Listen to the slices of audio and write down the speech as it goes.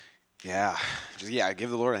Yeah, give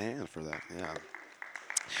the Lord a hand for that. Yeah.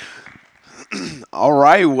 All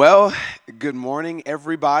right, well, good morning,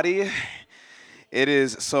 everybody. It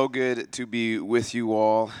is so good to be with you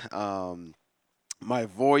all. My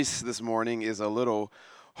voice this morning is a little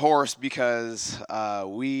hoarse because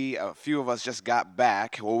a few of us just got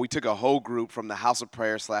back. Well, we took a whole group from the House of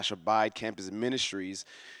Prayer / Abide Campus Ministries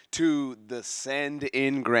to the Send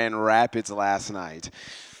in Grand Rapids last night.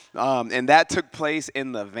 And that took place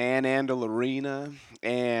in the Van Andel Arena,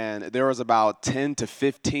 and there was about 10 to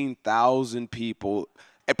 15,000 people,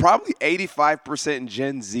 and probably 85%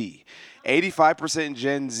 Gen Z. 85%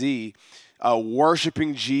 Gen Z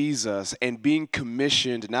worshiping Jesus and being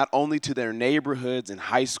commissioned not only to their neighborhoods and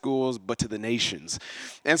high schools, but to the nations.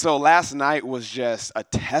 And so last night was just a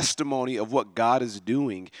testimony of what God is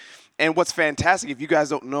doing. And what's fantastic, if you guys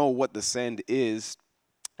don't know what the Send is,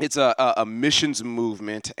 it's a missions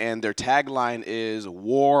movement, and their tagline is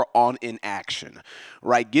 "War on Inaction,"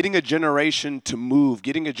 right? Getting a generation to move,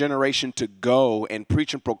 getting a generation to go and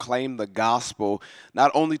preach and proclaim the gospel, not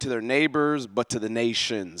only to their neighbors but to the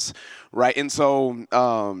nations, right? And so,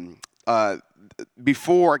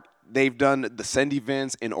 before they've done the Send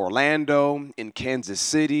events in Orlando, in Kansas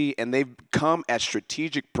City, and they've come at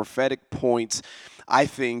strategic prophetic points, I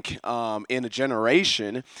think, in a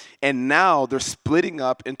generation. And now they're splitting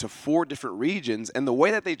up into 4 different regions. And the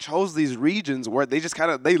way that they chose these regions, where they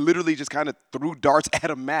literally just kind of threw darts at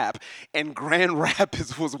a map, and Grand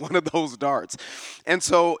Rapids was one of those darts. And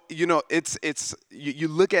so, you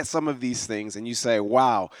look at some of these things and you say,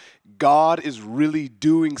 wow, God is really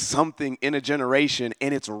doing something in a generation,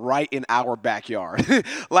 and it's right in our backyard.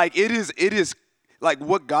 It is like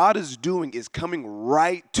what God is doing is coming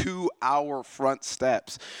right to our front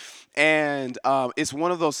steps. And it's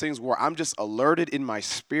one of those things where I'm just alerted in my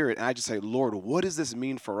spirit, and I just say, Lord, what does this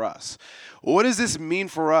mean for us? What does this mean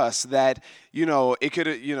for us that, it could,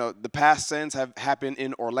 the past sins have happened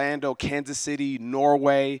in Orlando, Kansas City,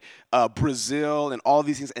 Norway, Brazil, and all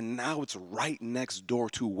these things, and now it's right next door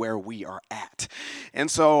to where we are at. And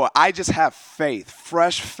so I just have faith,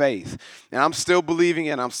 fresh faith, and I'm still believing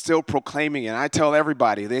it, and I'm still proclaiming it. And I tell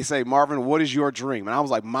everybody, they say, Marvin, what is your dream? And I was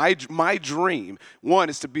like, my dream, one,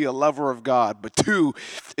 is to be a lover of God, but 2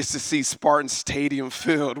 is to see Spartan Stadium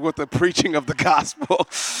filled with the preaching of the gospel,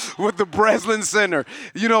 with the Breslin Center,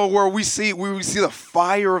 where we see the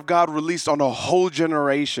fire of God released on a whole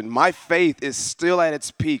generation. My faith is still at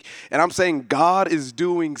its peak, and I'm saying God is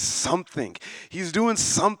doing something. He's doing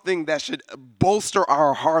something that should bolster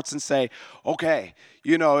our hearts and say, okay,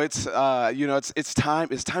 it's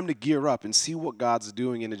time to gear up and see what God's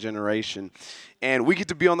doing in a generation. And we get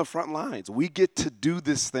to be on the front lines. We get to do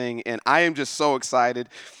this thing, and I am just so excited.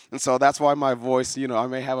 And so that's why my voice, I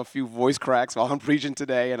may have a few voice cracks while I'm preaching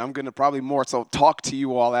today, and I'm going to probably more so talk to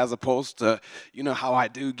you all as opposed to, how I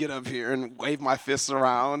do get up here and wave my fists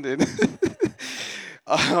around. And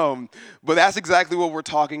but that's exactly what we're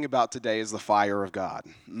talking about today, is the fire of God.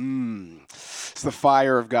 It's the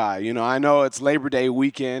fire of God. I know it's Labor Day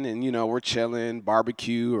weekend, and, we're chilling,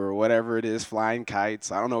 barbecue or whatever it is, flying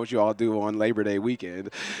kites. I don't know what you all do on Labor Day weekend.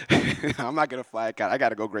 I'm not going to fly a kite. I got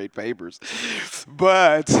to go grade papers.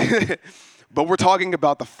 But, but we're talking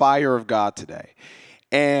about the fire of God today.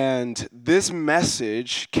 And this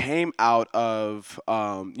message came out of,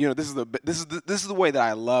 this is the way that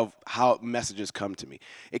I love how messages come to me.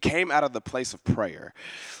 It came out of the place of prayer,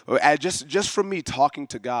 just from me talking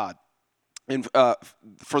to God. And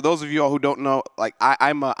for those of you all who don't know, like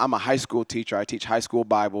I'm a high school teacher. I teach high school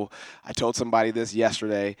Bible. I told somebody this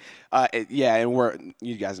yesterday. And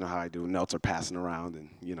you guys know how I do. Notes are passing around, and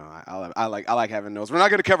I like having notes. We're not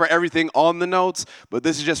going to cover everything on the notes, but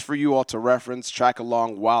this is just for you all to reference, track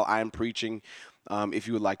along while I'm preaching, if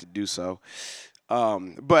you would like to do so.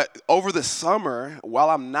 But over the summer, while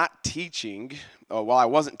I'm not teaching, while I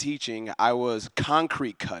wasn't teaching, I was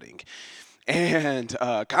concrete cutting. And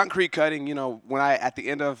concrete cutting, when at the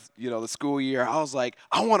end of, the school year, I was like,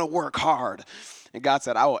 I want to work hard. And God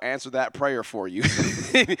said, I will answer that prayer for you.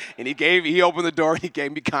 And he opened the door and he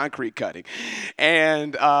gave me concrete cutting.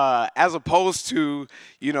 And as opposed to,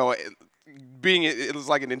 it was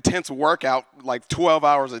like an intense workout, like 12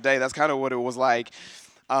 hours a day. That's kind of what it was like.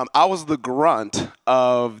 I was the grunt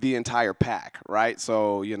of the entire pack, right?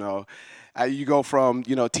 So, you go from,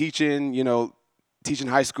 teaching, teaching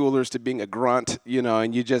high schoolers to being a grunt,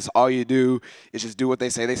 and all you do is just do what they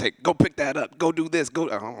say. They say, go pick that up, go do this, go.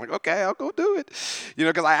 I'm like, okay, I'll go do it,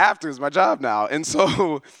 because I have to. It's my job now. And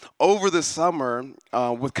so over the summer,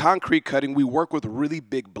 with concrete cutting, we work with really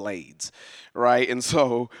big blades, right? And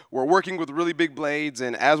so we're working with really big blades,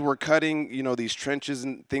 and as we're cutting, these trenches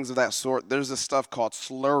and things of that sort, there's this stuff called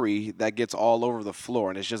slurry that gets all over the floor,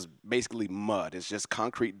 and it's just basically mud. It's just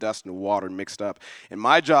concrete, dust, and water mixed up. And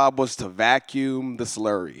my job was to vacuum the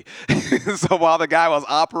slurry. So while the guy was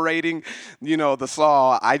operating, the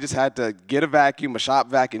saw, I just had to get a vacuum, a shop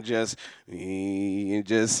vac, and just, and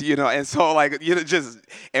so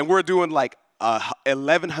and we're doing like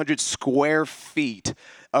 1,100 square feet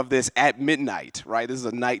of this at midnight, right? This is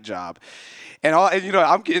a night job. And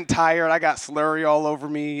I'm getting tired. I got slurry all over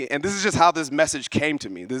me. And this is just how this message came to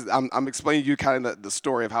me. I'm explaining to you kind of the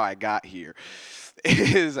story of how I got here.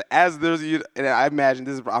 And I imagine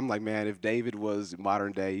this, I'm like, man, if David was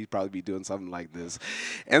modern day, he'd probably be doing something like this.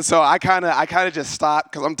 And so I kind of just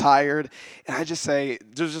stop because I'm tired. And I just say,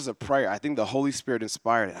 there's just a prayer. I think the Holy Spirit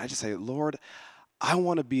inspired it. I just say, Lord, I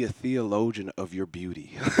want to be a theologian of your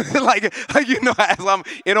beauty. As I'm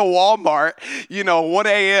in a Walmart, 1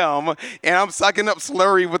 a.m., and I'm sucking up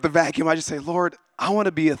slurry with the vacuum, I just say, Lord, I want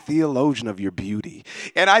to be a theologian of your beauty.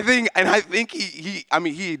 And I think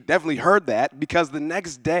he definitely heard that, because the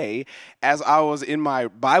next day, as I was in my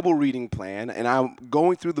Bible reading plan and I'm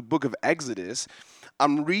going through the book of Exodus,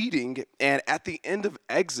 I'm reading, and at the end of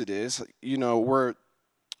Exodus,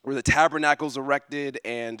 where the tabernacle's erected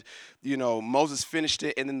and, Moses finished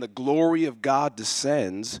it, and then the glory of God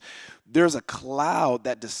descends, there's a cloud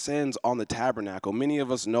that descends on the tabernacle. Many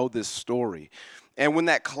of us know this story. And when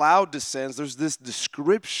that cloud descends, there's this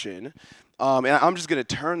description, and I'm just going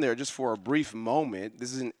to turn there just for a brief moment.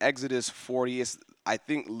 This is in Exodus 40. It's, I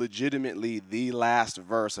think, legitimately the last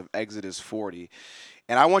verse of Exodus 40.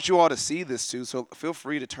 And I want you all to see this too, so feel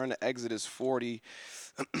free to turn to Exodus 40,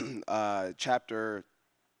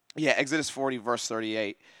 Exodus 40, verse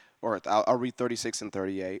 38, or I'll read 36 and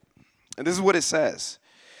 38. And this is what it says.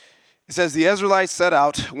 It says, the Israelites set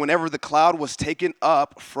out whenever the cloud was taken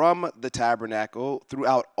up from the tabernacle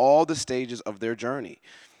throughout all the stages of their journey.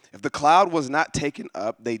 If the cloud was not taken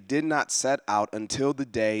up, they did not set out until the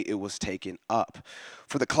day it was taken up.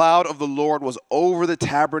 For the cloud of the Lord was over the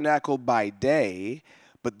tabernacle by day.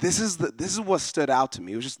 But this is what stood out to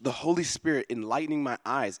me. It was just the Holy Spirit enlightening my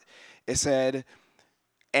eyes. It said,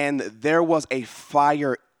 and there was a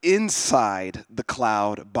fire inside the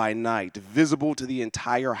cloud by night, visible to the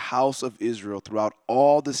entire house of Israel throughout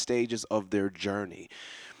all the stages of their journey.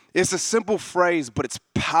 It's a simple phrase, but it's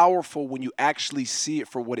powerful when you actually see it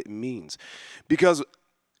for what it means. Because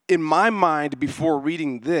in my mind, before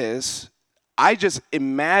reading this, I just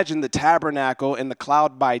imagined the tabernacle and the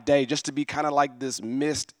cloud by day just to be kind of like this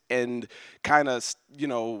mist and kind of,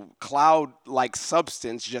 cloud-like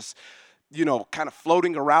substance just kind of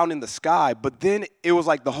floating around in the sky. But then it was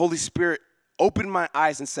like the Holy Spirit opened my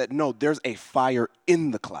eyes and said, no, there's a fire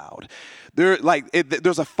in the cloud. There's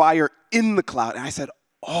a fire in the cloud. And I said,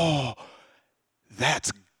 oh,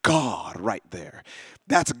 that's God right there.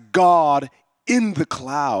 That's God in the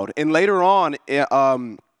cloud. And later on,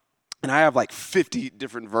 and I have like 50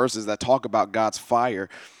 different verses that talk about God's fire,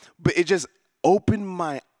 but it just opened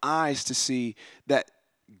my eyes to see that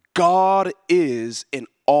God is an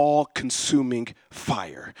all-consuming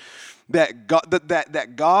fire. That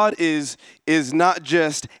God is not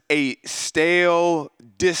just a stale,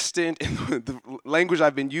 distant. The language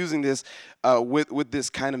I've been using this with this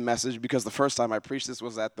kind of message, because the first time I preached this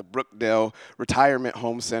was at the Brookdale Retirement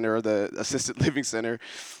Home Center, the assisted living center,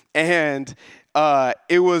 and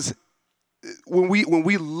it was when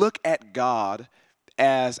we look at God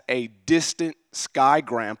as a distant sky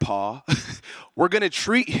grandpa, we're going to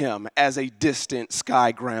treat him as a distant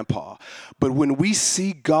sky grandpa. But when we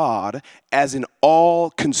see God as an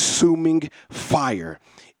all-consuming fire,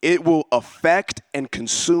 it will affect and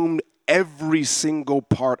consume every single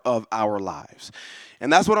part of our lives.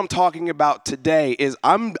 And that's what I'm talking about today.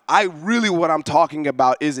 What I'm talking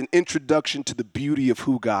about is an introduction to the beauty of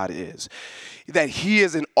who God is. That he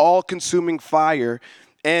is an all-consuming fire,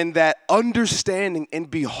 and that understanding and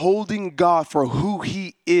beholding God for who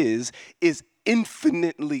he is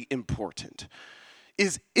infinitely important.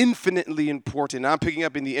 Is infinitely important. I'm picking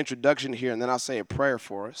up in the introduction here, and then I'll say a prayer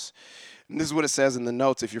for us. And this is what it says in the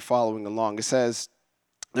notes if you're following along. It says,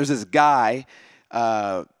 there's this guy,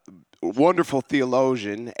 wonderful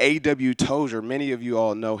theologian, A.W. Tozer, many of you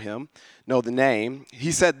all know him, know the name.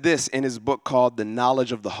 He said this in his book called The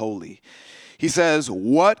Knowledge of the Holy. He says,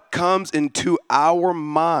 what comes into our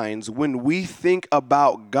minds when we think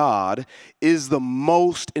about God is the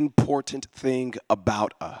most important thing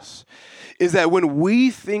about us. Is that when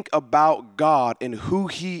we think about God and who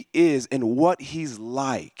he is and what he's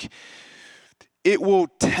like, it'll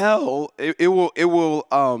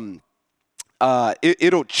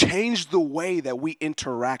change the way that we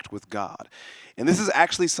interact with God. And this is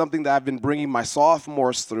actually something that I've been bringing my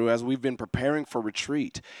sophomores through as we've been preparing for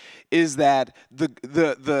retreat, is that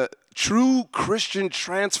the true Christian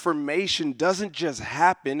transformation doesn't just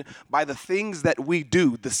happen by the things that we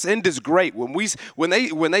do. The send is great. When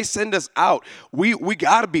they send us out, we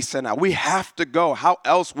got to be sent out. We have to go. How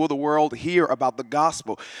else will the world hear about the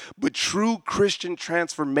gospel? But true Christian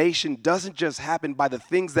transformation doesn't just happen by the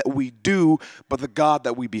things that we do, but the God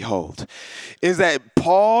that we behold. Is that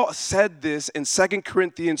Paul said this in 2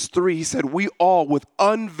 Corinthians 3. He said, we all with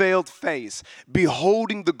unveiled face,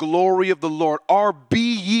 beholding the glory of the Lord, are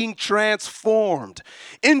being transformed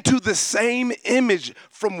into the same image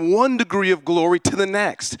from one degree of glory to the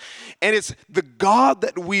next. And it's the God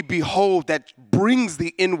that we behold that brings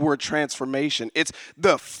the inward transformation. It's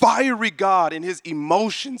the fiery God in his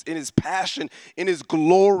emotions, in his passion, in his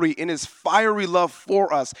glory, in his fiery love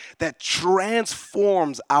for us that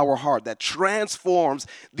transforms our heart, that transforms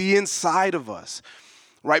the inside of us,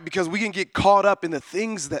 right? Because we can get caught up in the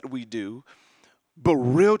things that we do, but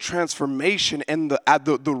real transformation and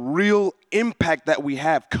the real impact that we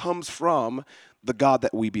have comes from the God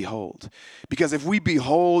that we behold. Because if we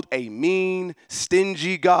behold a mean,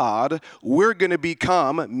 stingy God, we're going to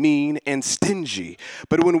become mean and stingy.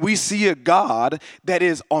 But when we see a God that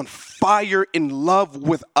is on fire in love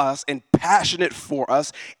with us and passionate for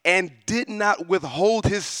us and did not withhold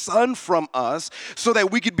his son from us so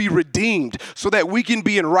that we could be redeemed, so that we can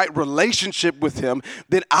be in right relationship with him,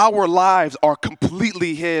 then our lives are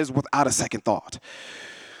completely his without a second thought.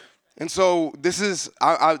 And so this is,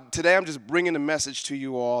 today I'm just bringing a message to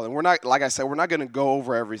you all. And we're not, like I said, we're not going to go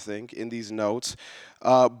over everything in these notes.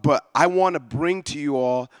 But I want to bring to you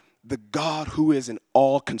all the God who is an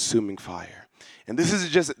all-consuming fire. And this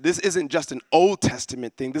isn't just an Old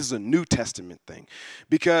Testament thing. This is a New Testament thing.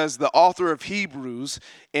 Because the author of Hebrews,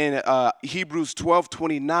 in Hebrews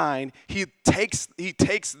 12:29, he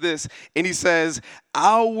takes this and he says,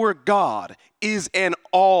 our God is an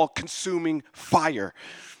all-consuming fire.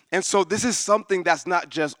 And so this is something that's not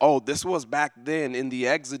just, this was back then in the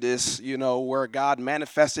Exodus, where God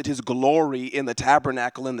manifested his glory in the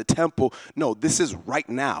tabernacle and the temple. No, this is right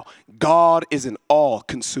now. God is an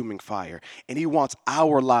all-consuming fire, and he wants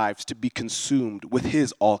our lives to be consumed with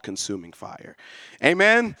his all-consuming fire.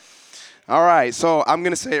 Amen? All right, so I'm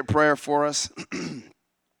going to say a prayer for us,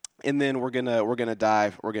 and then we're gonna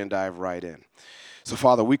dive right in. So,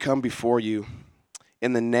 Father, we come before you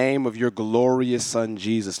in the name of your glorious Son,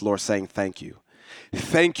 Jesus, Lord, saying thank you.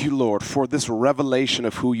 Thank you, Lord, for this revelation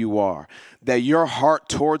of who you are, that your heart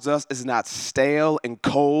towards us is not stale and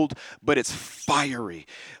cold, but it's fiery.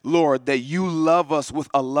 Lord, that you love us with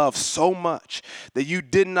a love so much that you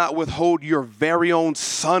did not withhold your very own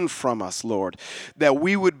son from us, Lord, that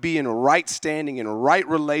we would be in right standing and right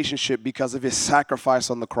relationship because of his sacrifice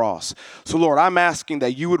on the cross. So, Lord, I'm asking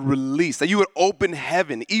that you would release, that you would open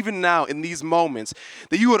heaven, even now in these moments,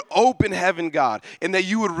 that you would open heaven, God, and that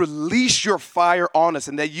you would release your fire on us,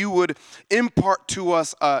 and that you would impart to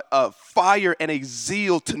us a fire and a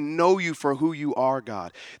zeal to know you for who you are,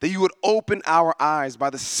 God. That you would open our eyes by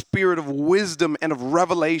the spirit of wisdom and of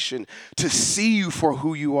revelation to see you for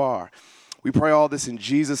who you are. We pray all this in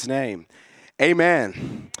Jesus' name.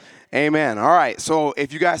 Amen. Amen. All right, so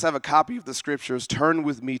if you guys have a copy of the scriptures, turn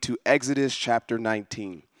with me to Exodus chapter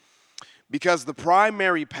 19. Because the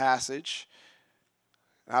primary passage,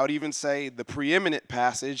 I would even say the preeminent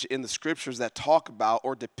passage in the scriptures that talk about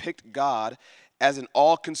or depict God as an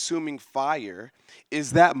all-consuming fire,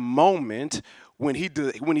 is that moment when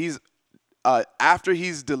after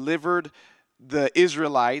he's delivered the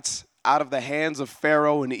Israelites out of the hands of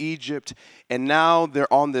Pharaoh in Egypt, and now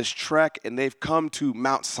they're on this trek and they've come to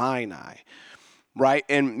Mount Sinai, right?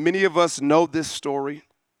 And many of us know this story,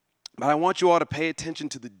 but I want you all to pay attention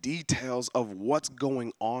to the details of what's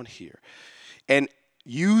going on here. And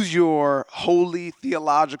use your holy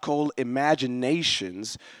theological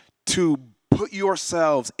imaginations to put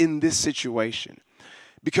yourselves in this situation.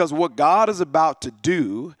 Because what God is about to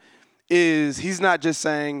do is he's not just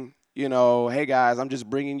saying, hey guys, I'm just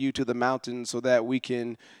bringing you to the mountain so that we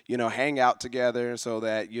can, hang out together so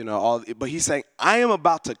that, all, but he's saying, I am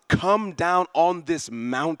about to come down on this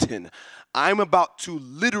mountain. I'm about to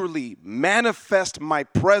literally manifest my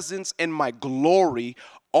presence and my glory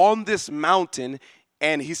on this mountain.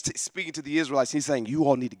 And he's speaking to the Israelites. He's saying, you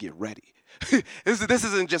all need to get ready. This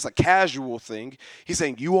isn't just a casual thing. He's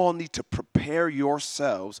saying, you all need to prepare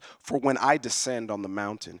yourselves for when I descend on the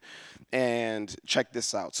mountain. And check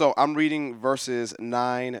this out. So I'm reading verses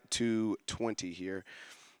 9 to 20 here.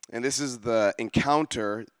 And this is the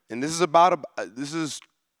encounter. And this is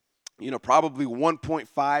probably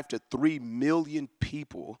 1.5 to 3 million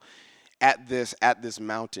people at this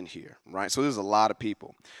mountain here, right? So there's a lot of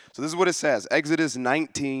people. So this is what it says. Exodus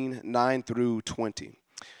 19, 9 through 20. It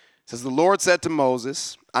says, the Lord said to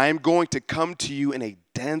Moses, I am going to come to you in a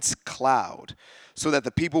dense cloud so that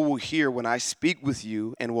the people will hear when I speak with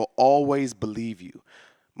you and will always believe you.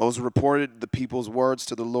 Moses reported the people's words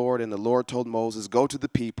to the Lord, and the Lord told Moses, go to the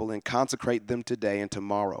people and consecrate them today and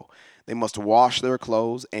tomorrow. They must wash their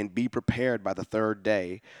clothes and be prepared by the third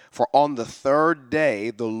day. For on the third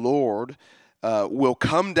day, the Lord will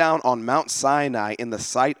come down on Mount Sinai in the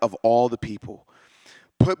sight of all the people.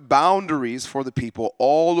 Put boundaries for the people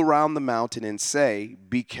all around the mountain and say,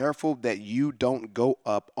 be careful that you don't go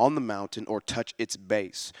up on the mountain or touch its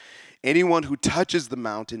base. Anyone who touches the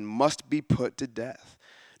mountain must be put to death.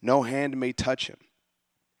 No hand may touch him.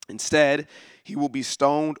 Instead, he will be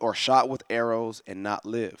stoned or shot with arrows and not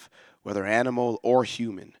live, whether animal or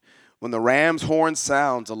human. When the ram's horn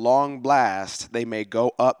sounds a long blast, they may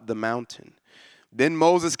go up the mountain. Then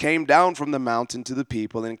Moses came down from the mountain to the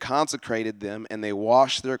people and consecrated them, and they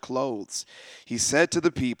washed their clothes. He said to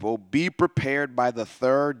the people, be prepared by the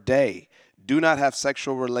third day. Do not have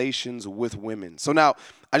sexual relations with women. So now,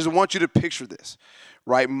 I just want you to picture this,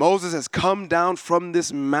 right? Moses has come down from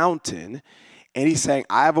this mountain, and he's saying,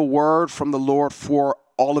 I have a word from the Lord for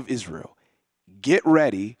all of Israel. Get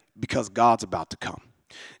ready because God's about to come.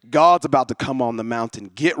 God's about to come on the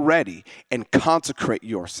mountain. Get ready and consecrate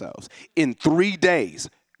yourselves. In 3 days,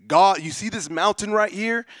 God, you see this mountain right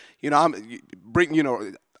here? I'm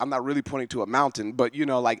not really pointing to a mountain, but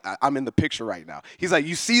I'm in the picture right now. He's like,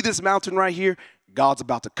 you see this mountain right here? God's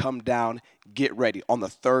about to come down. Get ready. On the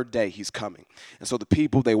third day, he's coming. And so the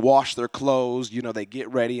people, they wash their clothes, they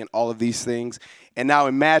get ready and all of these things. And now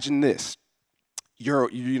imagine this. We're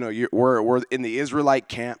in the Israelite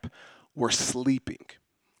camp. We're sleeping,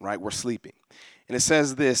 right? We're sleeping. And it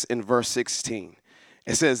says this in verse 16.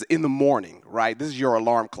 It says in the morning, right? This is your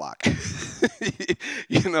alarm clock.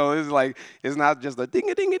 It's like, it's not just a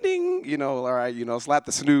ding-a-ding-a-ding, all right, slap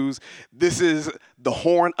the snooze. This is the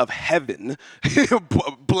horn of heaven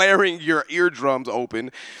blaring your eardrums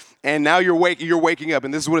open. And now you're waking up,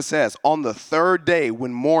 and this is what it says. On the third day,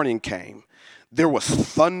 when morning came, there was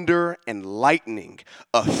thunder and lightning,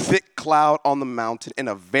 a thick cloud on the mountain, and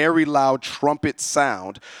a very loud trumpet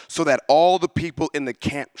sound, so that all the people in the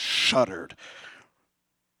camp shuddered.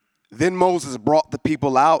 Then Moses brought the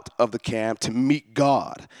people out of the camp to meet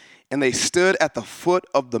God, and they stood at the foot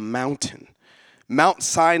of the mountain. Mount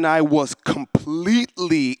Sinai was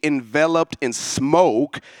completely enveloped in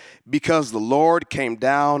smoke because the Lord came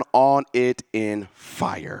down on it in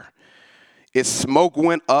fire. Its smoke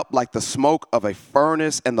went up like the smoke of a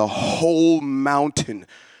furnace, and the whole mountain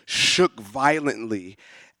shook violently.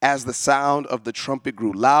 As the sound of the trumpet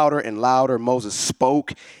grew louder and louder, Moses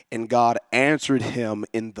spoke, and God answered him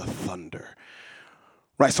in the thunder.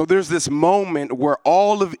 Right, so there's this moment where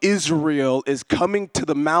all of Israel is coming to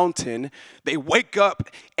the mountain. They wake up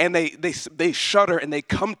and they shudder and they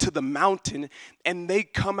come to the mountain and they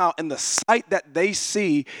come out, and the sight that they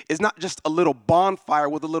see is not just a little bonfire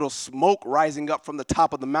with a little smoke rising up from the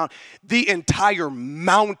top of the mountain. The entire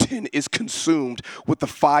mountain is consumed with the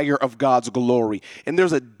fire of God's glory. And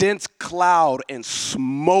there's a dense cloud and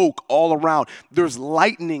smoke all around. There's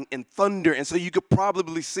lightning and thunder. And so you could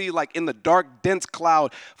probably see, like in the dark, dense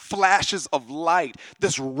cloud, flashes of light,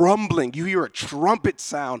 this rumbling. You hear a trumpet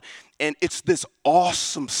sound, and it's this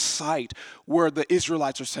awesome sight where the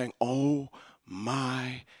Israelites are saying, oh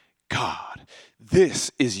my God, this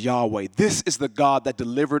is Yahweh. This is the God that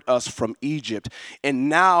delivered us from Egypt. And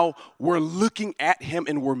now we're looking at him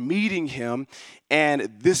and we're meeting him. And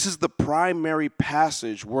this is the primary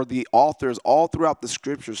passage where the authors all throughout the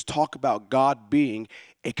scriptures talk about God being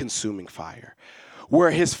a consuming fire,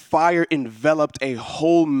 where his fire enveloped a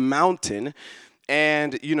whole mountain.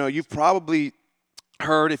 And, you've probably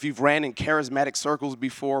heard, if you've ran in charismatic circles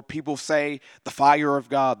before, people say the fire of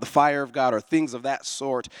God, or things of that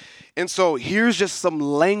sort. And so here's just some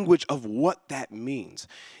language of what that means.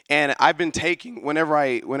 And I've been taking,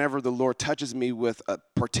 whenever the Lord touches me with a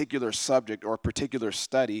particular subject or a particular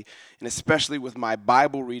study, and especially with my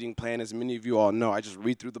Bible reading plan, as many of you all know, I just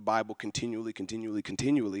read through the Bible continually.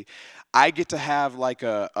 I get to have like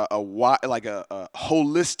a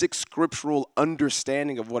holistic scriptural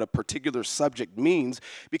understanding of what a particular subject means,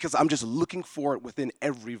 because I'm just looking for it within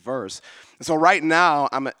every verse. And so right now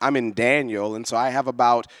I'm in Daniel, and so I have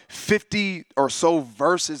about 50 or so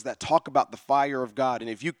verses that talk about the fire of God. And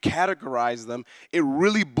if you categorize them, it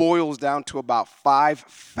really boils down to about 5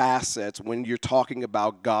 facets when you're talking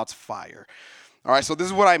about God's fire. All right, so this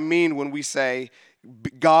is what I mean when we say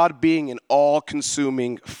God being an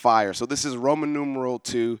all-consuming fire. So this is Roman numeral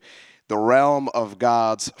 2, the realm of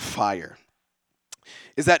God's fire.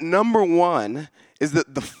 Is that number one, is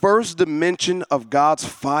that the first dimension of God's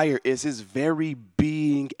fire is his very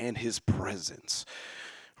being and his presence.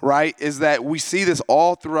 Right, is that we see this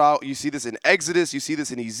all throughout. You see this in Exodus, you see this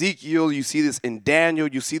in Ezekiel, you see this in Daniel,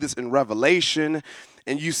 you see this in Revelation,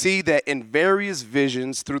 and you see that in various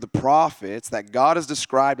visions through the prophets that God is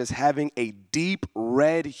described as having a deep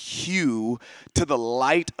red hue to the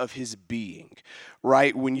light of his being.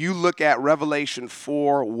 Right, when you look at Revelation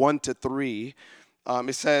 4, 1-3,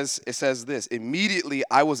 it says this: immediately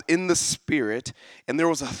I was in the Spirit, and there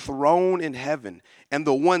was a throne in heaven, and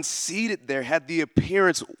the one seated there had the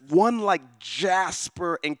appearance one like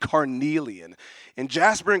jasper and carnelian. And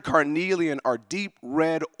jasper and carnelian are deep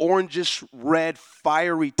red, orangish red,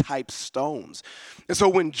 fiery type stones. And so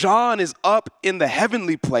when John is up in the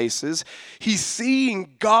heavenly places, he's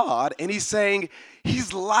seeing God, and he's saying,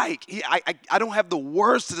 he's like, I don't have the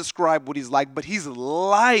words to describe what he's like, but he's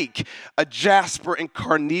like a jasper and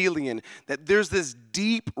carnelian, that there's this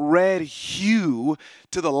deep red hue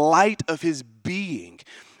to the light of his being.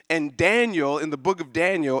 And Daniel, in the book of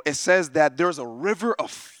Daniel, it says that there's a river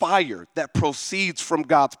of fire that proceeds from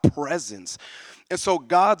God's presence. And so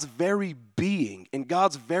God's very being and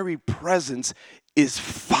God's very presence is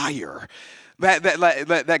fire.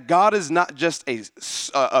 That God is not just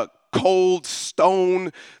a cold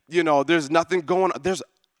stone, there's nothing going on. There's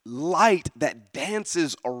light that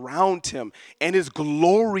dances around him, and his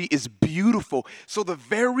glory is beautiful. So the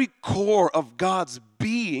very core of God's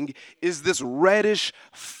being is this reddish,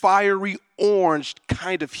 fiery orange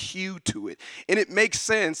kind of hue to it. And it makes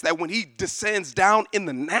sense that when he descends down in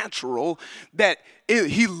the natural, that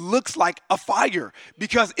he looks like a fire,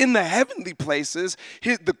 because in the heavenly places,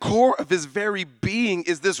 the core of his very being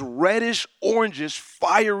is this reddish, orangish,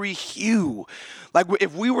 fiery hue. Like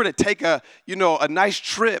if we were to take a nice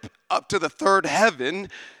trip up to the third heaven,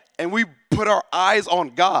 and we put our eyes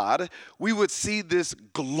on God, we would see this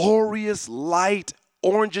glorious light,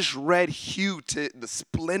 orangish red hue to the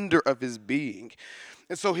splendor of his being.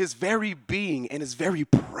 And so his very being and his very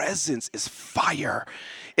presence is fire.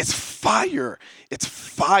 It's fire. It's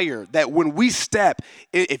fire that when we step,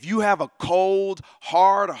 if you have a cold,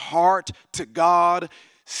 hard heart to God,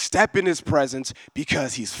 step in his presence,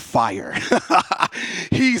 because he's fire.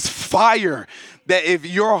 He's fire. That if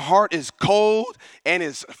your heart is cold and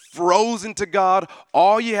is frozen to God,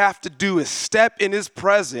 all you have to do is step in his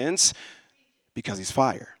presence, because he's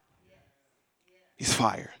fire. He's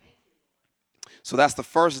fire. So that's the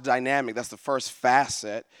first dynamic, that's the first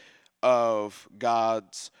facet of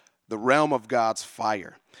the realm of God's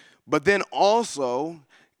fire. But then also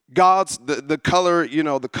the color,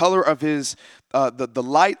 the color of his, the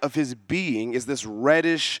light of his being is this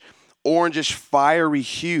reddish, orangish, fiery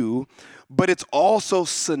hue, but it's also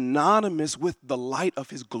synonymous with the light of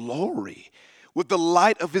his glory. With the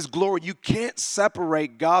light of his glory, you can't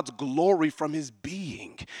separate God's glory from his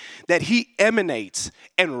being. That he emanates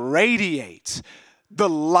and radiates the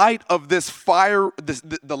light of this fire,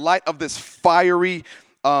 the light of this fiery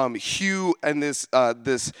hue and this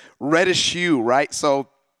reddish hue, right? So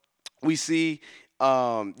we see,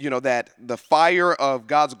 that the fire of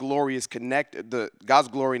God's glory is connected. God's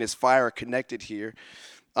glory and his fire are connected here.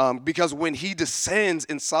 Because when he descends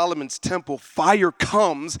in Solomon's temple, fire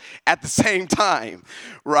comes at the same time,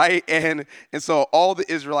 right? And so all the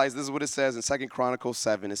Israelites, this is what it says in 2 Chronicles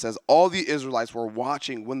 7. It says, all the Israelites were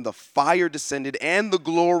watching when the fire descended and the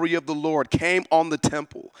glory of the Lord came on the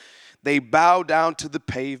temple. They bowed down to the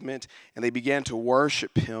pavement and they began to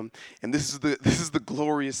worship him. And this is the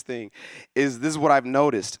glorious thing, this is what I've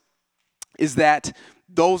noticed, is that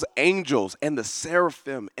those angels and the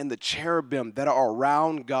seraphim and the cherubim that are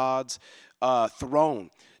around God's throne.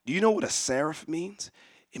 Do you know what a seraph means?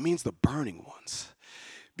 It means the burning ones.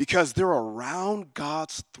 because they're around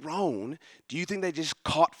God's throne. Do you think they just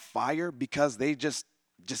caught fire because they just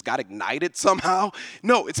got ignited somehow?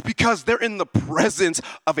 No, it's because they're in the presence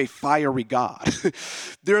of a fiery God.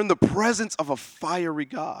 They're in the presence of a fiery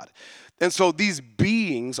God. And so these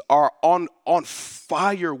beings are on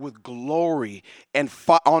fire with glory and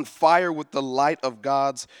on fire with the light of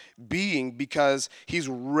God's being, because he's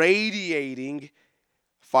radiating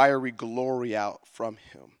fiery glory out from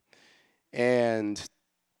him. And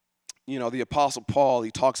the Apostle Paul,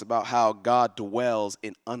 he talks about how God dwells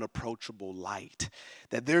in unapproachable light,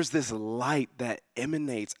 that there's this light that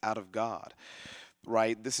emanates out of God,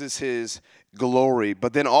 right? This is his glory.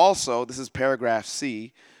 But then also, this is paragraph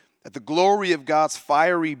C, that the glory of God's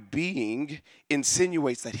fiery being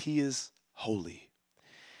insinuates that he is holy,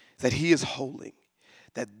 that he is holy,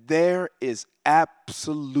 that there is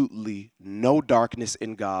absolutely no darkness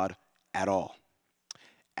in God at all,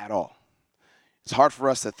 at all. It's hard for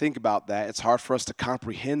us to think about that. It's hard for us to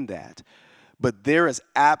comprehend that. But there is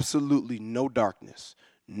absolutely no darkness,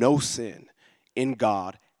 no sin in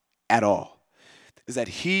God at all. Is that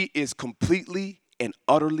he is completely and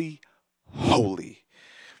utterly holy.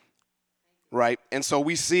 Right? And so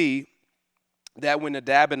we see that when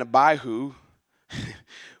Nadab and Abihu,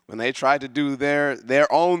 when they tried to do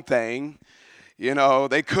their own thing,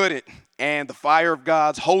 they couldn't. And the fire of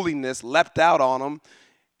God's holiness leapt out on them,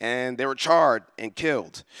 and they were charred and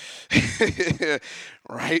killed.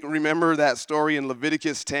 Right? Remember that story in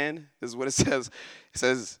Leviticus 10? This is what it says. It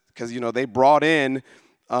says, because, they brought in,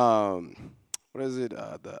 what is it?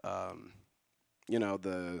 The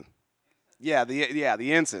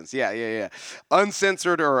incense. Yeah.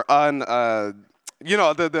 Uncensored or there's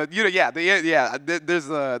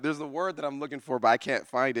the word that I'm looking for, but I can't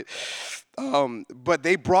find it. But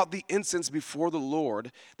they brought the incense before the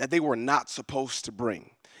Lord that they were not supposed to bring.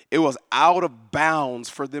 It was out of bounds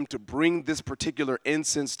for them to bring this particular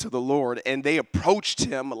incense to the Lord, and they approached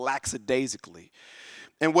him lackadaisically.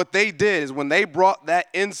 And what they did is when they brought that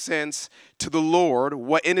incense to the Lord,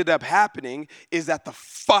 what ended up happening is that the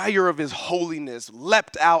fire of his holiness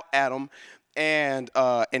leapt out at them and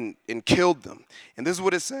killed them. And this is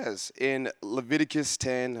what it says in Leviticus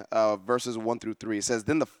 10, verses 1 through 3. It says,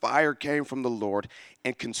 "Then the fire came from the Lord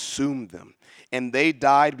and consumed them, and they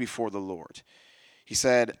died before the Lord. He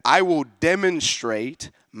said, I will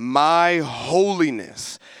demonstrate my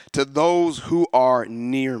holiness to those who are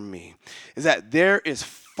near me." Is that there is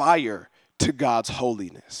fire to God's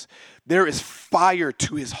holiness. There is fire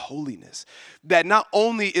to his holiness. That not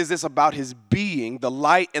only is this about his being, the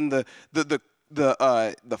light and the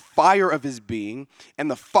fire of his being and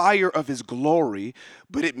the fire of his glory,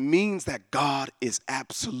 but it means that God is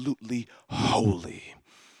absolutely holy.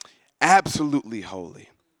 Absolutely holy.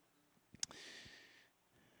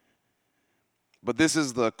 But this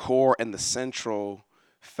is the core and the central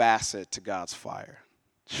facet to God's fire.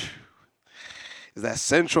 Is that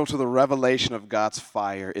central to the revelation of God's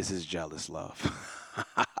fire is his jealous love.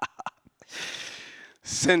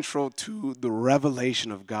 Central to the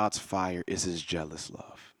revelation of God's fire is his jealous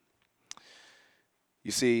love.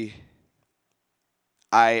 You see,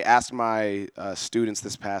 I asked my students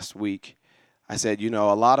this past week, I said,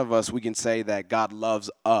 a lot of us, we can say that God loves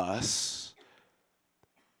us,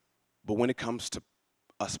 but when it comes to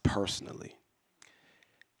us personally,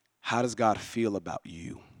 how does God feel about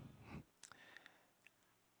you?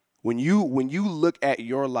 When you look at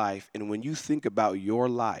your life and when you think about your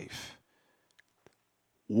life,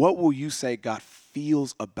 what will you say God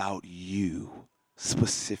feels about you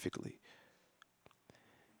specifically?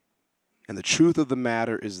 And the truth of the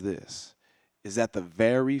matter is this, is that the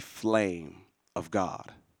very flame of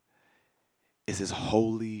God is his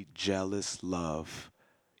holy, jealous love.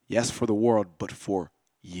 Yes, for the world, but for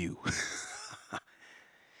you.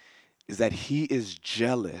 Is that he is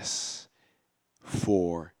jealous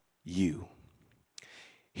for you.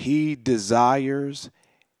 He desires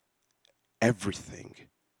everything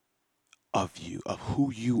of you, of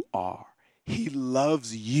who you are. He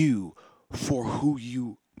loves you for who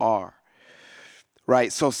you are.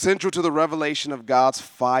 Right? So central to the revelation of God's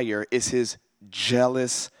fire is his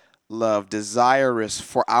jealous love, desirous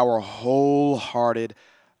for our wholehearted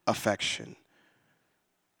affection.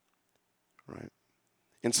 Right.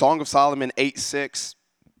 In Song of Solomon 8:6,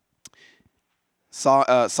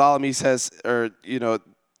 Solomon says,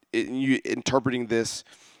 interpreting this,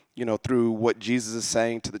 through what Jesus is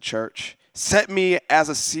saying to the church, "Set me as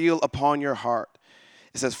a seal upon your heart."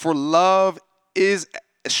 It says, "For love is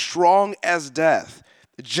as strong as death.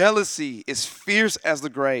 Jealousy is fierce as the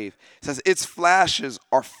grave." It says, "Its flashes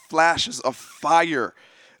are flashes of fire.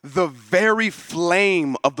 the very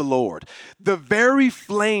flame of the Lord. The very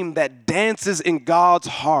flame that dances in God's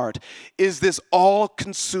heart is this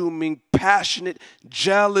all-consuming, passionate,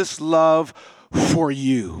 jealous love for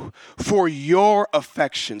you, for your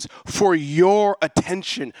affections, for your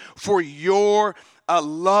attention, for your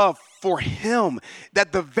love for him.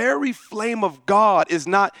 That the very flame of God is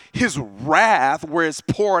not his wrath where it's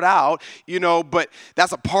poured out, but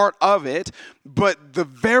that's a part of it. But the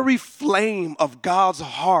very flame of God's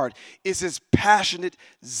heart is his passionate,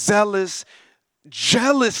 zealous,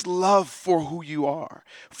 jealous love for who you are,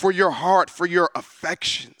 for your heart, for your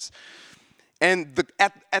affections. And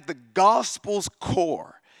at the gospel's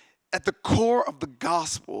core, at the core of the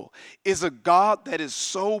gospel is a God that is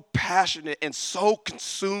so passionate and so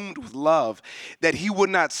consumed with love that he would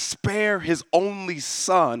not spare his only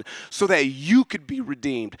son so that you could be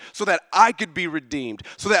redeemed, so that I could be redeemed,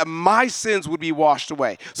 so that my sins would be washed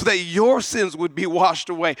away, so that your sins would be washed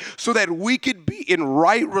away, so that we could be in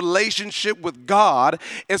right relationship with God,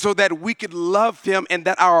 and so that we could love him and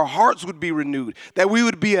that our hearts would be renewed, that we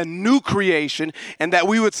would be a new creation, and that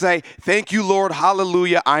we would say, thank you, Lord,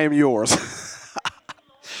 hallelujah, I am yours.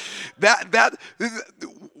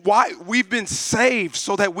 Why we've been saved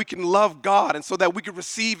so that we can love God and so that we can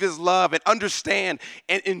receive his love and understand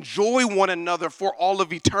and enjoy one another for all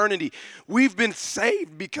of eternity. We've been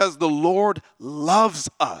saved because the Lord loves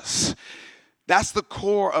us. That's the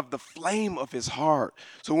core of the flame of his heart.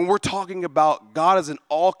 So when we're talking about God as an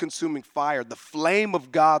all-consuming fire, the flame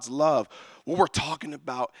of God's love, what we're talking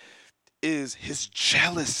about is his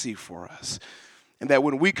jealousy for us. And that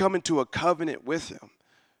when we come into a covenant with him,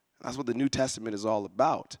 that's what the New Testament is all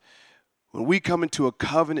about. When we come into a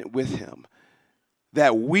covenant with him,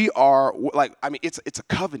 that we are, it's a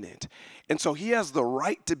covenant. And so he has the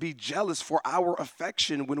right to be jealous for our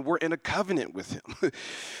affection when we're in a covenant with him.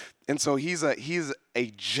 And so he's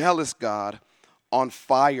a jealous God on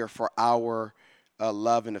fire for our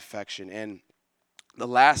love and affection. And the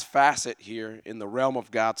last facet here in the realm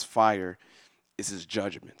of God's fire is his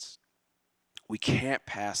judgments. We can't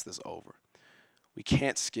pass this over. We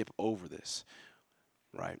can't skip over this,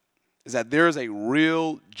 right? Is that there is a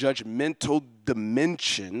real judgmental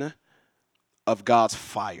dimension of God's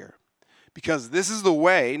fire. Because this is the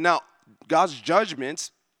way. Now, God's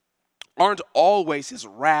judgments aren't always his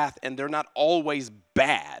wrath, and they're not always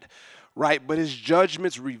bad, right? But his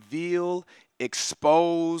judgments reveal,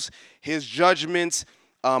 expose. His judgments,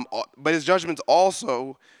 but his judgments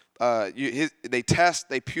also, they test,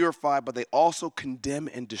 they purify, but they also condemn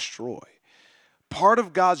and destroy. Part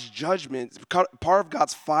of God's judgment, part of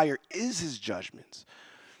God's fire is his judgments,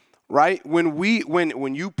 right?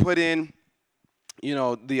 When you put in,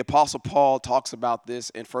 the Apostle Paul talks about this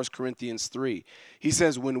in 1 Corinthians 3. He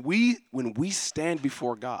says, when we stand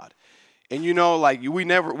before God, and we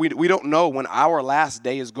don't know when our last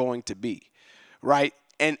day is going to be, right?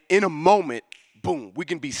 And in a moment, boom, we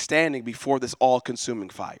can be standing before this all-consuming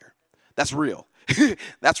fire. That's real.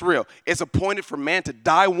 That's real. It's appointed for man to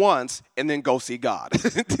die once and then go see God.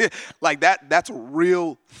 Like that's a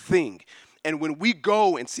real thing. And when we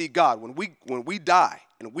go and see God, when we die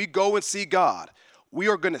and we go and see God, we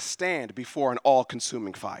are going to stand before an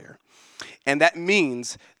all-consuming fire. And that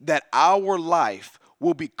means that our life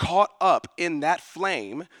will be caught up in that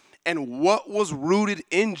flame, and what was rooted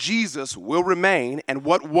in Jesus will remain, and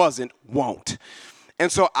what wasn't won't.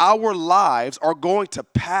 And so our lives are going to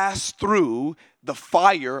pass through the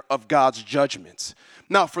fire of God's judgments.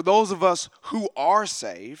 Now, for those of us who are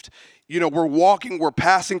saved, we're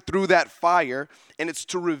passing through that fire, and it's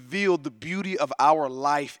to reveal the beauty of our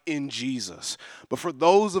life in Jesus. But for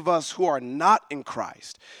those of us who are not in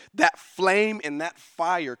Christ, that flame and that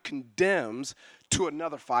fire condemns to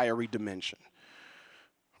another fiery dimension,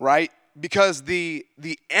 right? Because the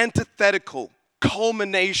antithetical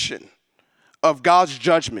culmination of God's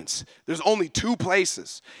judgments, there's only two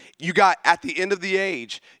places. You got at the end of the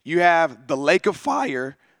age, you have the lake of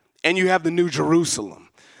fire and you have the New Jerusalem.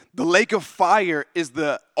 The lake of fire is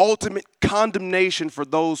the ultimate condemnation for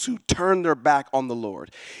those who turn their back on the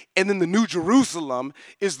Lord. And then the New Jerusalem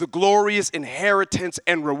is the glorious inheritance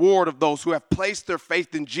and reward of those who have placed their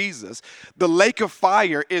faith in Jesus. The lake of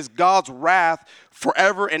fire is God's wrath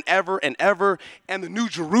forever and ever and ever. And the New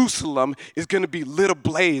Jerusalem is going to be lit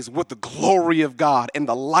ablaze with the glory of God and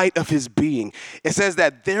the light of his being. It says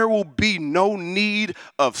that there will be no need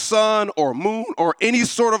of sun or moon or any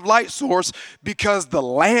sort of light source because the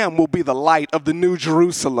Lamb will be the light of the New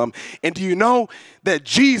Jerusalem. Jerusalem. And do you know that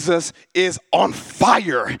Jesus is on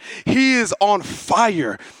fire? He is on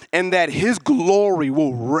fire, and that his glory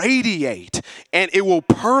will radiate and it will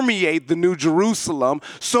permeate the New Jerusalem,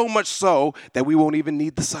 so much so that we won't even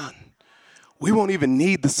need the sun. We won't even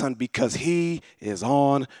need the sun because he is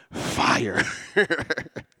on fire.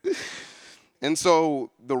 And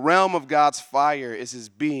so the realm of God's fire is his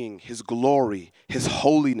being, his glory, his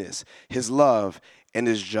holiness, his love, and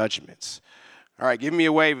his judgments. All right, give me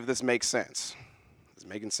a wave if this makes sense. It's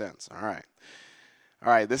making sense. All right.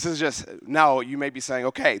 All right, this is just, now you may be saying,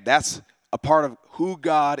 okay, that's a part of who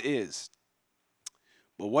God is.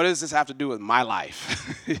 But what does this have to do with my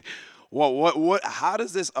life? How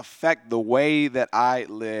does this affect the way that I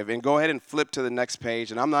live? And go ahead and flip to the next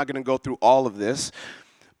page, and I'm not going to go through all of this.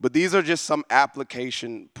 But these are just some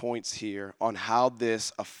application points here on how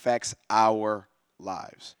this affects our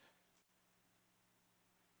lives.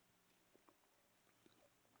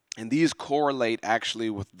 And these correlate actually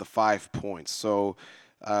with the 5 points. So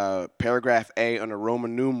paragraph A under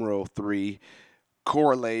Roman numeral 3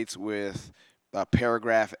 correlates with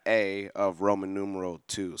paragraph A of Roman numeral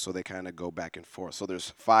 2. So they kind of go back and forth. So there's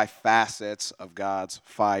 5 facets of God's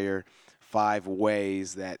fire, 5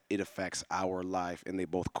 ways that it affects our life, and they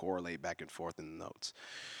both correlate back and forth in the notes.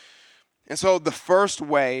 And so the first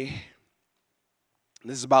way,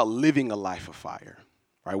 this is about living a life of fire,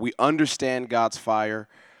 right? We understand God's fire,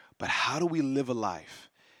 but how do we live a life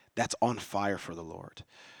that's on fire for the Lord,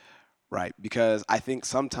 right? Because I think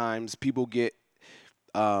sometimes people get,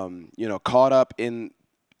 caught up in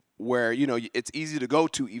where, it's easy to go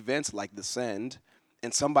to events like the Send,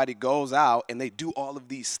 and somebody goes out and they do all of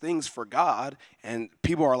these things for God, and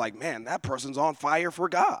people are like, man, that person's on fire for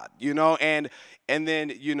God, and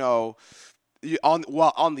then,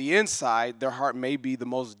 on the inside, their heart may be the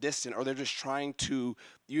most distant, or they're just trying to,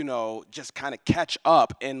 just kind of catch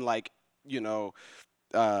up and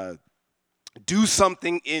do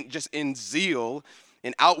something in zeal,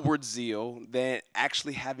 in outward zeal, than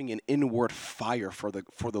actually having an inward fire for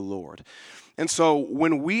the Lord. And so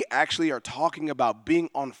when we actually are talking about being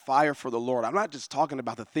on fire for the Lord, I'm not just talking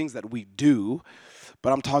about the things that we do,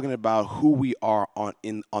 but I'm talking about who we are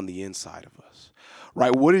on the inside of us,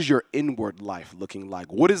 right? What is your inward life looking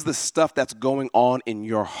like? What is the stuff that's going on in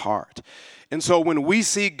your heart? And so when we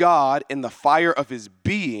see God in the fire of his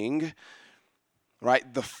being,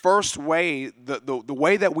 right, the first way, the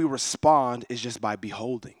way that we respond is just by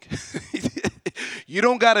beholding. You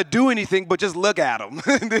don't got to do anything but just look at him.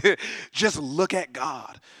 Just look at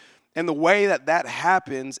God. And the way that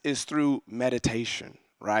happens is through meditation,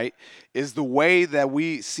 right? Is the way that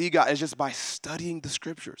we see God is just by studying the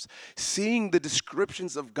scriptures, seeing the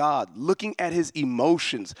descriptions of God, looking at his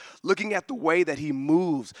emotions, looking at the way that he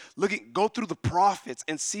moves, go through the prophets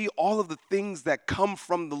and see all of the things that come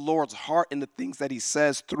from the Lord's heart and the things that he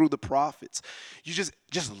says through the prophets. You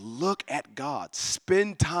just look at God,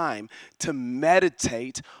 spend time to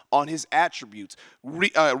meditate on his attributes,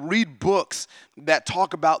 read books that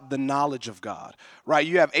talk about the knowledge of God, right?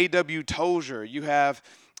 You have A.W. Tozer, you have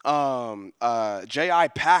J.I.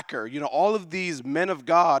 Packer, all of these men of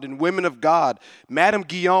God and women of God, Madame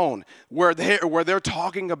Guyon, where they're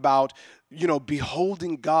talking about,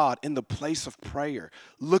 beholding God in the place of prayer,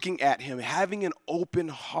 looking at him, having an open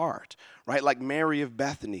heart, right? Like Mary of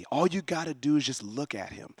Bethany. All you got to do is just look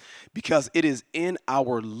at him, because it is in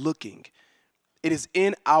our looking, it is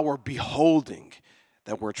in our beholding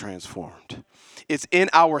that we're transformed. It's in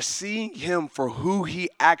our seeing him for who he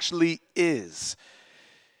actually is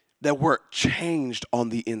that we're changed on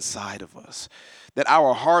the inside of us, that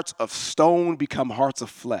our hearts of stone become hearts of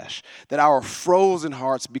flesh, that our frozen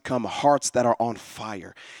hearts become hearts that are on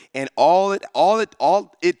fire. And all that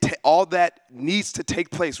needs to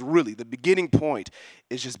take place, really, the beginning point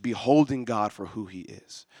is just beholding God for who he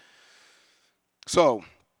is. So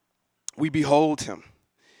we behold him.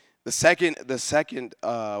 The second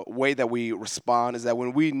way that we respond is that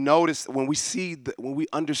when we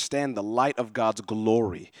understand the light of God's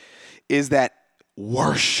glory, is that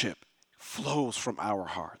worship flows from our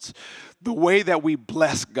hearts. The way that we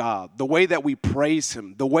bless God, the way that we praise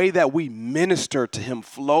him, the way that we minister to him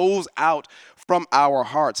flows out from our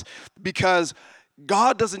hearts, because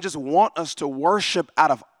God doesn't just want us to worship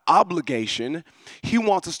out of obligation. He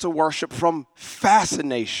wants us to worship from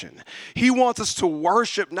fascination. He wants us to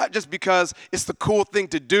worship not just because it's the cool thing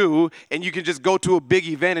to do and you can just go to a big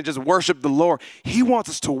event and just worship the Lord. He wants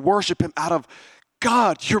us to worship him out of,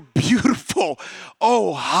 God, you're beautiful.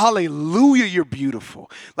 Oh, hallelujah, you're beautiful.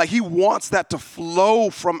 Like, he wants that to flow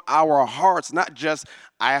from our hearts, not just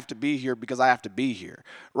I have to be here because I have to be here,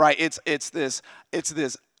 right? It's this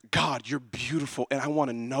God, you're beautiful, and I want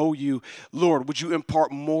to know you. Lord, would you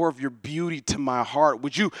impart more of your beauty to my heart?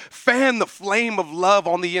 Would you fan the flame of love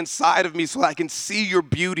on the inside of me so I can see your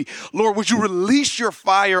beauty? Lord, would you release your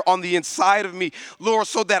fire on the inside of me, Lord,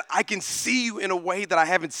 so that I can see you in a way that I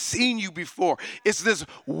haven't seen you before? It's this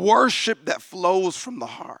worship that flows from the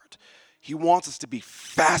heart. He wants us to be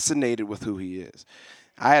fascinated with who he is.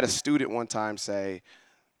 I had a student one time say,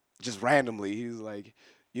 just randomly, he was like,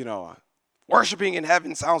 worshiping in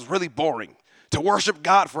heaven sounds really boring. To worship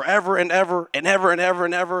God forever and ever and ever and ever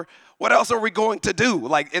and ever, what else are we going to do?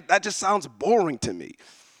 That just sounds boring to me.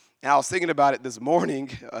 And I was thinking about it this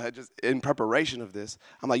morning, just in preparation of this.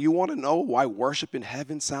 I'm like, you want to know why worship in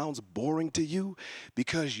heaven sounds boring to you?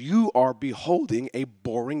 Because you are beholding a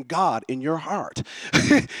boring God in your heart.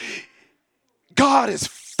 God is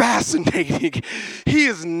fascinating. He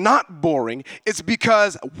is not boring. It's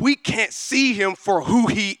because we can't see him for who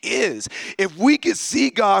he is. If we could see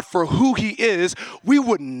God for who he is, we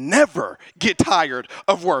would never get tired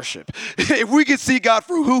of worship. If we could see God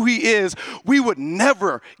for who he is, we would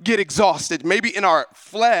never get exhausted. Maybe in our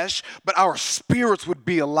flesh, but our spirits would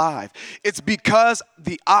be alive. It's because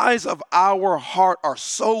the eyes of our heart are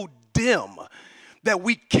so dim that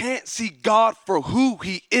we can't see God for who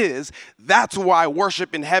he is. That's why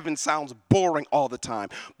worship in heaven sounds boring all the time.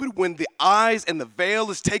 But when the eyes and the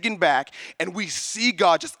veil is taken back and we see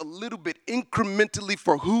God just a little bit incrementally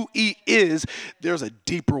for who he is, there's a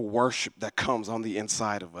deeper worship that comes on the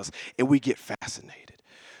inside of us, and we get fascinated.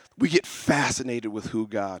 We get fascinated with who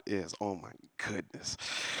God is. Oh my goodness.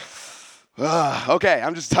 Okay,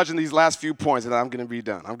 I'm just touching these last few points and I'm going to be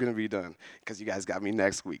done. I'm going to be done because you guys got me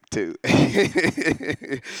next week too.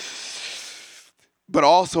 But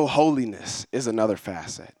also holiness is another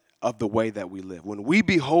facet of the way that we live. When we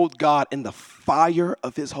behold God in the fire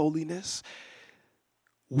of his holiness,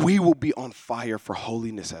 we will be on fire for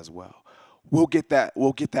holiness as well. We'll get that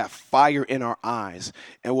fire in our eyes,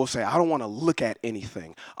 and we'll say, I don't want to look at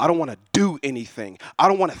anything. I don't want to do anything. I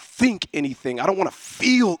don't want to think anything. I don't want to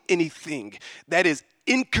feel anything that is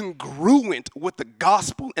incongruent with the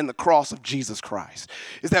gospel and the cross of Jesus Christ.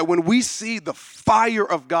 Is that when we see the fire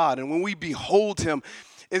of God and when we behold him,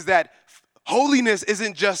 is that holiness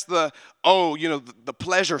isn't just the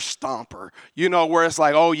pleasure stomper, where it's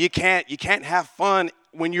like, oh, you can't have fun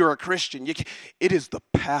when you're a Christian. It is the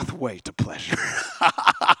pathway to pleasure.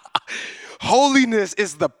 Holiness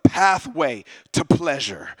is the pathway to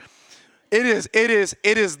pleasure. It is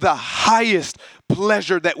the highest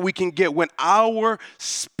pleasure that we can get when our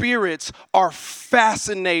spirits are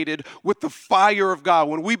fascinated with the fire of God.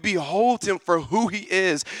 When we behold him for who he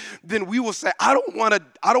is, then we will say, I don't want to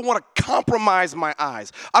compromise my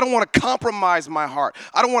eyes. I don't want to compromise my heart.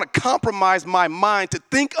 I don't want to compromise my mind to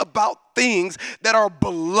think about things that are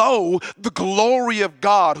below the glory of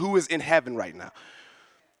God who is in heaven right now.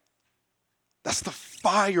 That's the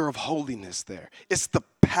fire of holiness there. It's the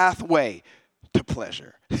pathway to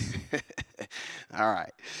pleasure. All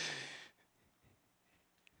right.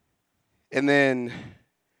 And then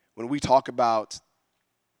when we talk about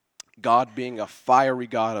God being a fiery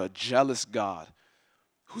God, a jealous God,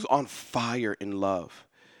 who's on fire in love,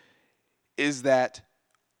 is that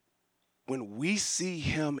when we see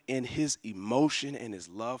him in his emotion and his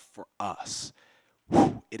love for us,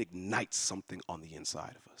 it ignites something on the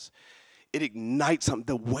inside of us. It ignites something,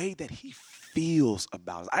 the way that he feels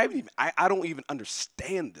about us. I don't even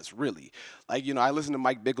understand this really. I listen to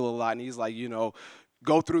Mike Bigelow a lot, and he's like,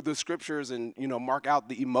 go through the scriptures and mark out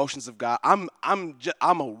the emotions of God. I'm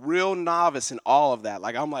a real novice in all of that.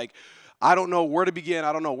 I don't know where to begin.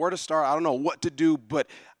 I don't know where to start. I don't know what to do, but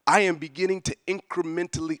I am beginning to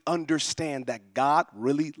incrementally understand that God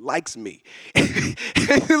really likes me. And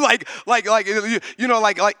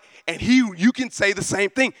you can say the same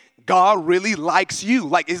thing. God really likes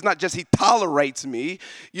you. It's not just he tolerates me,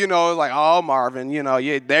 oh, Marvin,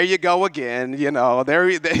 there you go again,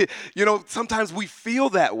 sometimes we feel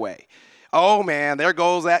that way. Oh man, there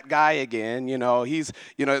goes that guy again. He's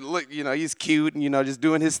he's cute and just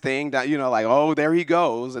doing his thing. Oh, there he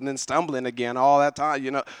goes, and then stumbling again all that time.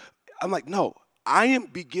 I'm like, no. I am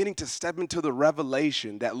beginning to step into the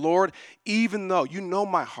revelation that, Lord, even though you know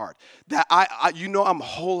my heart, that I'm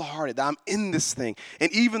wholehearted, that I'm in this thing,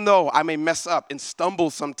 and even though I may mess up and stumble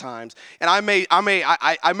sometimes, and I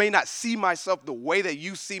may not see myself the way that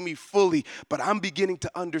you see me fully, but I'm beginning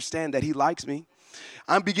to understand that he likes me.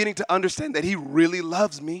 I'm beginning to understand that he really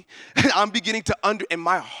loves me. I'm beginning to and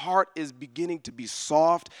my heart is beginning to be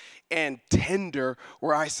soft and tender,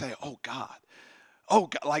 where I say, oh God,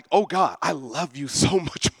 I love you so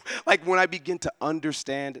much. When I begin to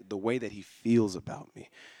understand the way that he feels about me,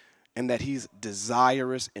 and that he's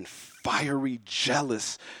desirous and fiery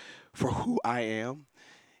jealous for who I am,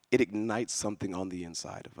 it ignites something on the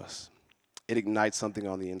inside of us. It ignites something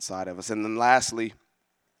on the inside of us. And then lastly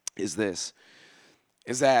is this,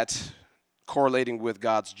 is that correlating with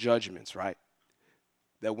God's judgments, right?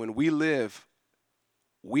 That when we live,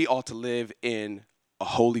 we ought to live in a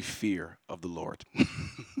holy fear of the Lord.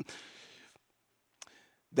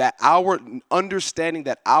 That our understanding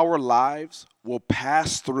that our lives will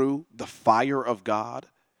pass through the fire of God,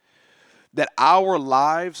 that our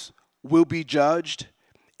lives will be judged,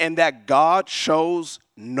 and that God shows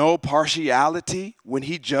no partiality when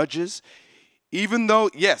he judges, even though,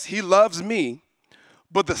 yes, he loves me,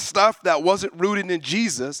 but the stuff that wasn't rooted in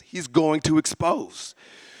Jesus, he's going to expose.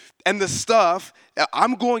 And the stuff,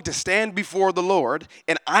 I'm going to stand before the Lord,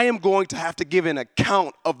 and I am going to have to give an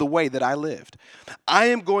account of the way that I lived. I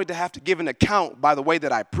am going to have to give an account by the way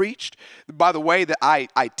that I preached, by the way that I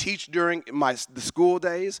teach during the school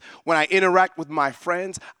days, when I interact with my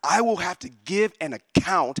friends. I will have to give an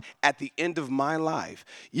account at the end of my life.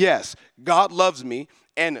 Yes, God loves me,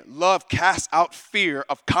 and love casts out fear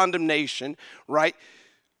of condemnation, right?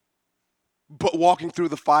 But walking through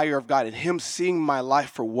the fire of God and him seeing my life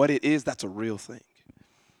for what it is, that's a real thing.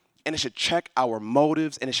 And it should check our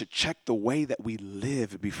motives, and it should check the way that we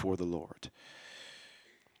live before the Lord.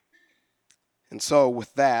 And so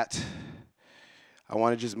with that, I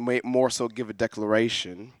want to just more so give a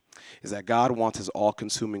declaration, is that God wants his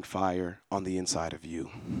all-consuming fire on the inside of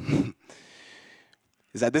you.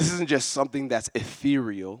 Is that this isn't just something that's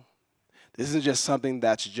ethereal. This isn't just something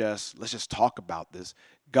that's just, let's just talk about this.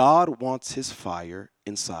 God wants his fire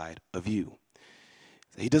inside of you.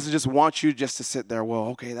 He doesn't just want you just to sit there, well,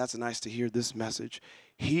 okay, that's nice to hear this message.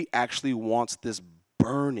 He actually wants this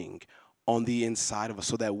burning on the inside of us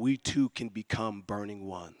so that we too can become burning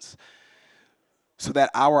ones. So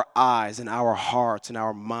that our eyes and our hearts and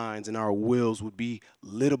our minds and our wills would be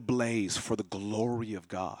lit ablaze for the glory of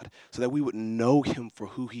God. So that we would know him for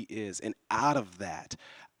who he is. And out of that,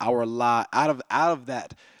 our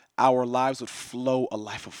lives would flow a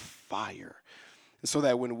life of fire. And so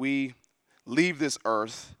that when we leave this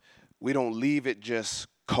earth, we don't leave it just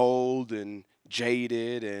cold and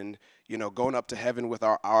jaded and, going up to heaven with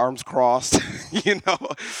our arms crossed,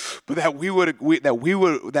 but that we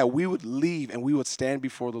would leave and we would stand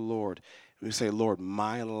before the Lord and we say, Lord,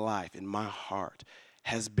 my life and my heart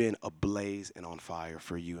has been ablaze and on fire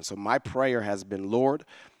for you. And so my prayer has been, Lord,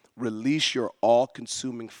 release your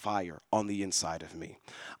all-consuming fire on the inside of me.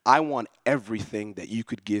 I want everything that you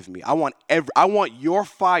could give me. I want your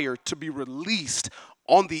fire to be released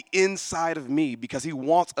on the inside of me, because he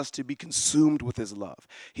wants us to be consumed with his love.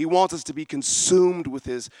 He wants us to be consumed with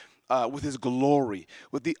his glory,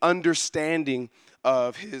 with the understanding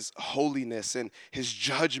of his holiness and his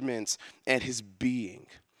judgments and his being.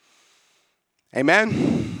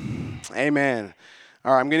 Amen? Amen.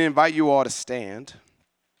 All right, I'm going to invite you all to stand.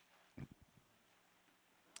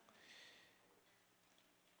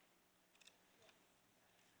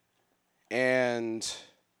 And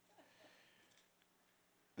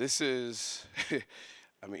this is,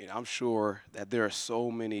 I'm sure that there are so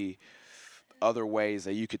many other ways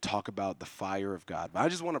that you could talk about the fire of God. But I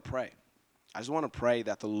just want to pray. I just want to pray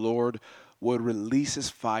that the Lord would release his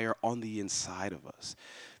fire on the inside of us.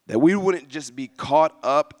 That we wouldn't just be caught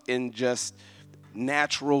up in just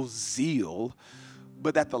natural zeal,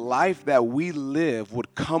 but that the life that we live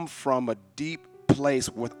would come from a deep place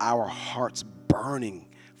with our hearts burning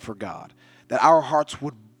for God. That our hearts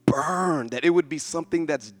would burn, that it would be something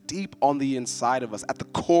that's deep on the inside of us, at the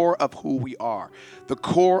core of who we are, the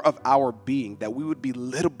core of our being, that we would be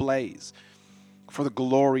lit ablaze for the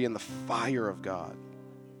glory and the fire of God.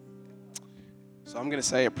 So I'm going to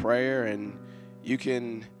say a prayer, and you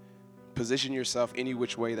can position yourself any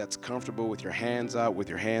which way that's comfortable, with your hands out, with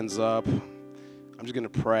your hands up. I'm just going to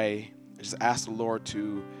pray and just ask the Lord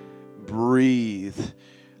to breathe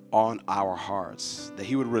on our hearts, that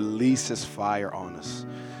he would release his fire on us.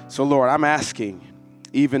 So Lord, I'm asking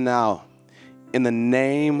even now, in the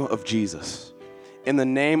name of Jesus, in the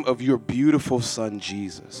name of your beautiful son,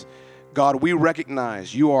 Jesus, God, we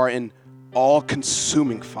recognize you are an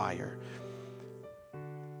all-consuming fire,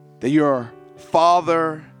 that you're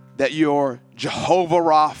Father, that you're Jehovah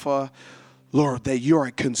Rapha, Lord, that you're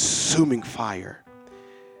a consuming fire.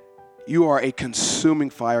 You are a consuming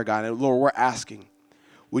fire, God. And Lord, we're asking,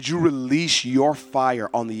 would you release your fire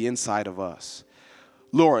on the inside of us?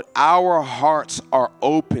 Lord, our hearts are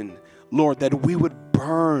open, Lord, that we would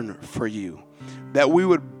burn for you. that we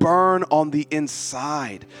would burn on the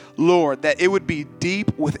inside, Lord, that it would be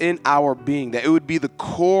deep within our being, that it would be the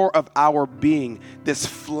core of our being, this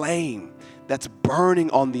flame that's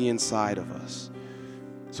burning on the inside of us.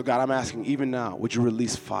 So God, I'm asking even now, would you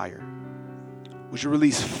release fire? Would you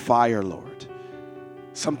release fire, Lord?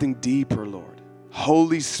 Something deeper, Lord.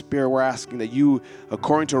 Holy Spirit, we're asking that you,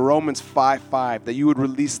 according to Romans 5:5, that you would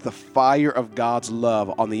release the fire of God's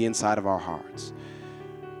love on the inside of our hearts.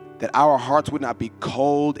 That our hearts would not be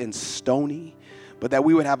cold and stony, but that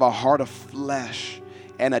we would have a heart of flesh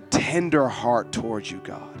and a tender heart towards you,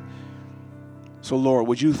 God. So, Lord,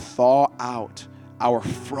 would you thaw out our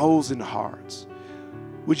frozen hearts?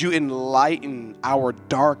 Would you enlighten our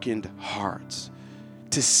darkened hearts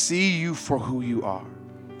to see you for who you are?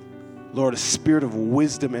 Lord, a spirit of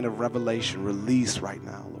wisdom and of revelation release right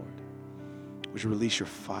now, Lord. Would you release your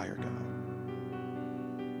fire, God?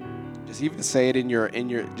 Just even say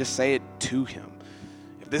it just say it to him.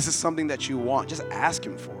 If this is something that you want, just ask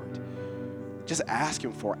him for it. Just ask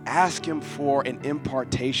him for it. Ask him for an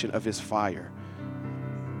impartation of his fire.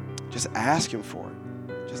 Just ask him for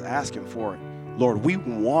it. Just ask him for it. Lord, we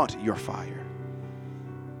want your fire.